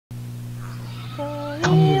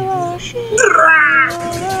What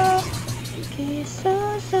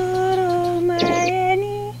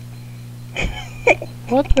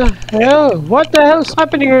the hell? What the hell is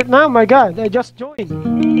happening right now? My God, I just joined.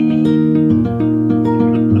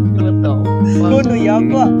 What the fuck? のや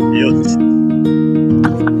ば。よし。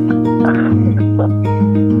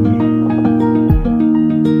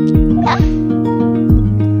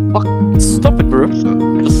Stop it, bro.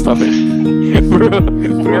 Just stop it. bro.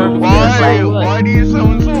 Why do you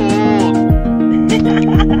sound so old?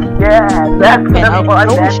 Yeah, that's Man, I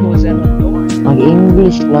know she was in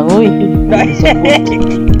Mag-English lang, uy.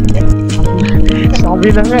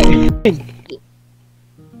 Sabi na nga eh.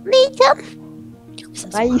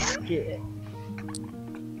 Nice.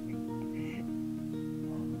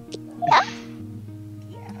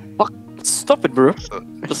 Stop it, bro.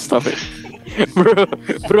 Just stop it.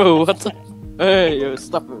 bro, what the? Hey, yo,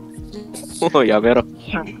 stop it. Oh, yeah, pero.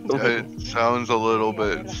 It sounds a little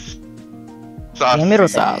bit Yamero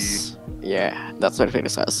sassy. Sass. Yeah, that's what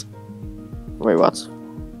it says. Wait, what?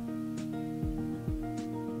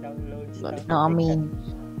 No, I mean,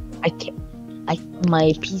 I can't.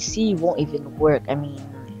 My PC won't even work. I mean,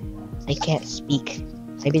 I can't speak.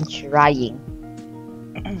 I've been trying.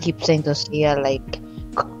 Keep saying to Sia like,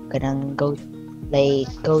 gonna go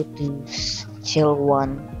to chill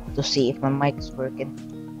one to see if my mic's working.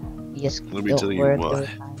 It just Let me don't tell you work why. every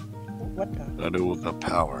time. What the? I know about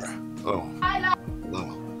power. Oh. Hello.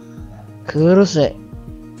 苦しい。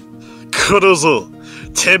来るぞ。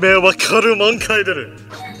てめえは狩る満開でる。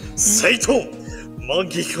聖と満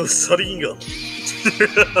撃をサリンが。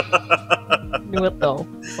 What the こ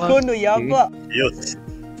fuck? のやば。よし。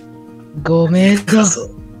ごめんな。かそ。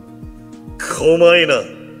こまいな。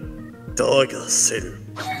だがせる。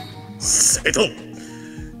聖と。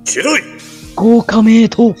きどい。豪華メイ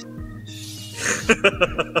ト。豪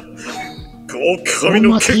華の結果。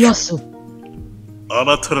マティアス。ア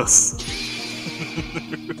マテラス。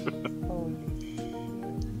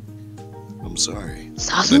I'm sorry.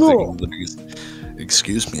 さすが。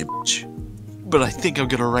 Excuse me, bitch. But I think I'm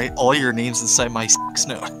gonna write all your names inside my sex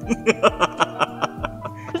note.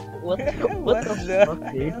 What What the the?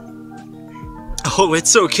 fuck, dude? Oh,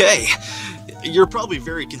 it's okay. You're probably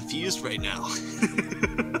very confused right now.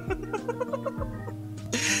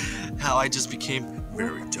 How I just became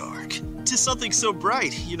very dark to something so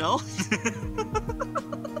bright, you know? Who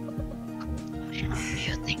do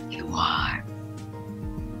you think you are?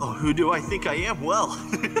 Oh, who do I think I am? Well,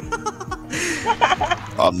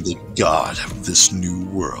 I'm the god of this new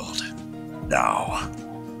world. Now.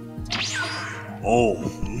 Oh,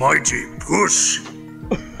 mighty push!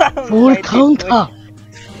 Full counter.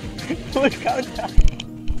 Full counter.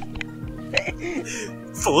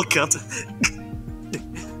 Full counter.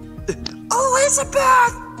 Oh,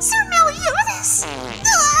 Elizabeth! Sir Meliodas!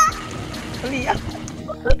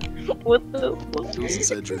 What the fuck? Who's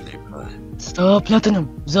said your name? Star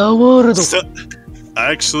Platinum, the world. So,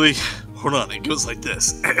 actually, hold on, it goes like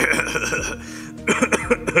this.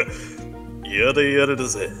 Yada yada da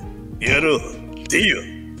ze. Yada, deal.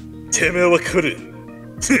 Teme wa kuru.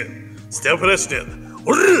 Star Platinum.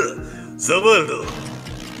 Orra! The world.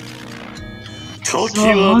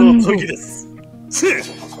 Tokyo no toki desu. す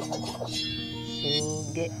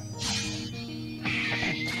げえ。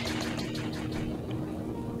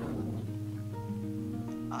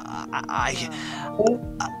 I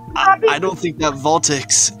don't think that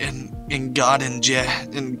Voltix and God and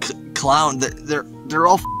Clown they're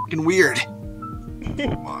all fucking weird.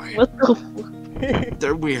 Why? What the fuck?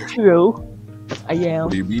 They're weird. True. I am.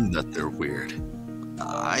 What do you mean that they're weird?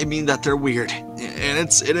 I mean that they're weird, and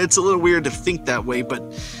it's a little weird to think that way, but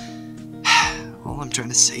all I'm trying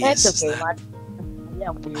to say That's is okay, that man. Yeah,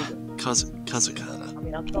 I'm weird. Kazukara. I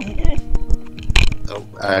mean, I'm talking. Oh,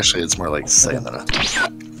 actually, it's more like sayonara.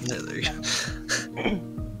 Yeah, there you go.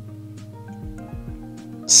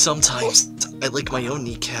 Sometimes I lick my own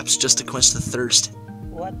kneecaps just to quench the thirst.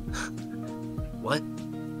 What? What?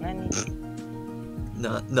 何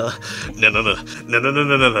No.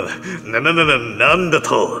 Nanda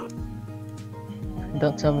to.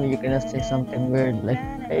 Don't tell me you're gonna say something weird like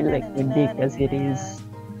I like my dick as it is.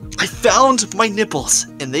 I found my nipples,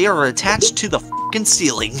 and they are attached to the fucking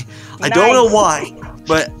ceiling. I don't know why,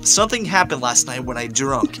 but something happened last night when I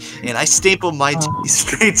drunk, and I stapled my titties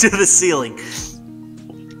straight to the ceiling.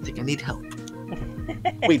 I think I need help.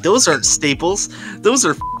 Wait, those aren't staples. Those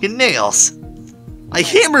are fucking nails. I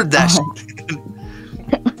hammered that shit.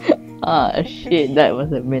 Ah, shit, that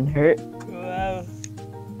must have been hurt. Wow.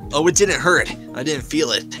 Oh, it didn't hurt. I didn't feel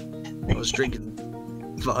it. I was drinking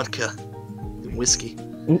vodka and whiskey.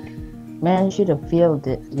 Man, you should have felt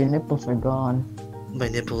it. Your nipples are gone. My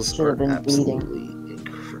nipples Should are have been bleeding. absolutely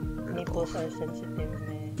incredible. Nipples are sensitive,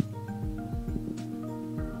 man.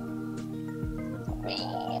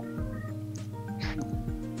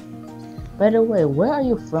 By the way, where are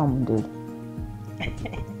you from, dude?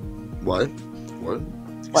 What? What?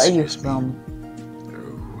 Where are you Excuse me? from?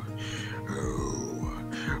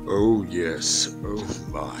 Oh yes. Oh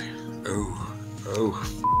my. Oh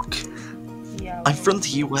fuck. Yeah. I'm from the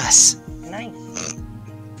US. Nice.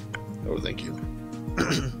 Oh, thank you.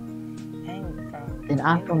 I'm from. And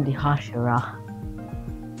I'm from the Hashira.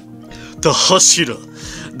 The Hashira.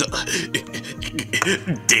 The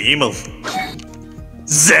Demon.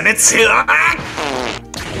 Zenitsu.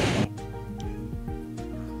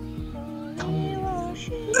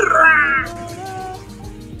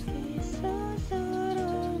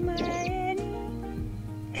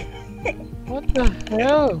 What the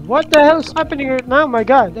hell? What the hell is happening right now? My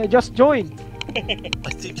god, I just joined.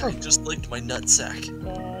 I think I just licked my nutsack.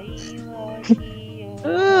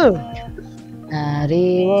 Ugh.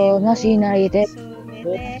 何をしないで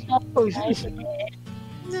Oh,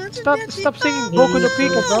 stop singing Boku no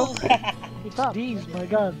Pico, bro. Stop. These, my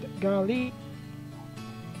god, golly.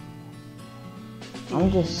 I'm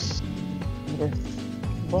just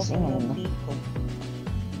singing. Pico.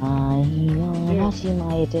 愛をし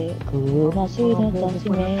ないで暮らしのた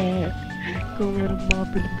め Kung meron mga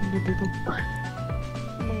Pilipino dito.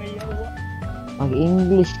 Mga yawa.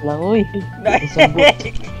 Mag-English lang, uy. Nice.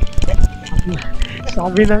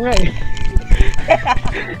 Sabi na nga eh.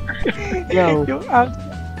 Yo, Yung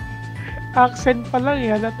accent pa lang eh,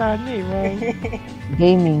 halata na eh. Wow.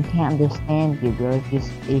 gaming can't understand you, bro. If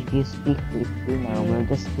you speak Filipino, we'll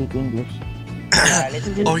just speak English. Yeah, let's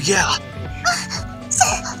do Oh yeah.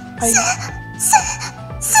 Ay.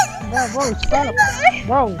 Bro, stop.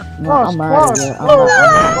 Bro, No, pause, I'm out of pause, here. pause,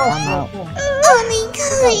 I'm pause, out. pause.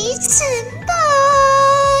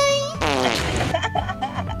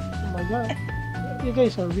 Oh my god. You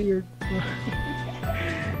guys are weird.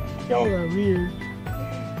 Y'all are weird.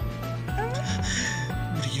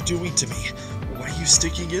 What are you doing to me? Why are you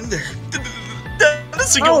sticking in there?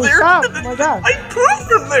 That's a Oh, go there. stop! Oh my god. I pooped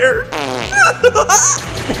from there.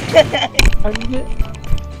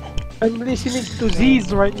 I'm listening to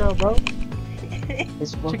Z's right now, bro.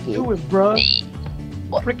 It's What fucking you doing, bro?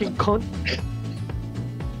 Freaking cunt.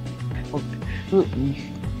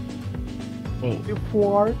 Wait, You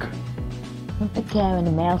fork. what's the cow in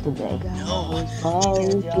the mouth today? No. Oh,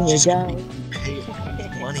 in your Just jaw. gonna pay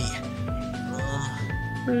money.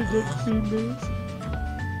 Reject females.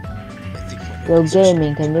 I think my Yo, nipples are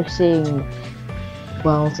gaming, can you sing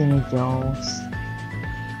Balls in your jaws?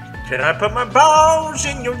 Can I put my balls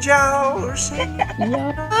in your jaws? Jaws.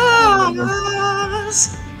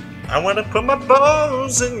 I wanna put my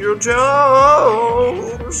balls in your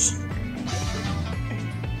jaws.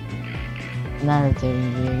 Not a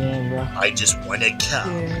thing, bro. I just want a cow.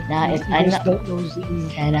 Yeah, Nah, you it's- I guys know- don't know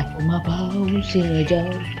Z's. Can I put my balls in your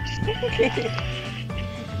jaws?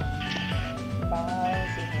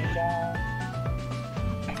 balls in your jaw.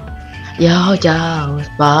 Yo, jaws,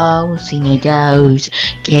 balls in your jaws.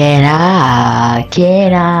 Can I?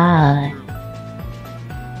 Can I?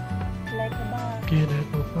 Like a ball. Can I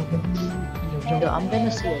put my balls in your Yo, jaw? I'm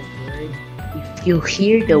gonna say a word. If you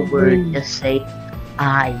hear the word, just say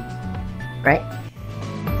I. Right?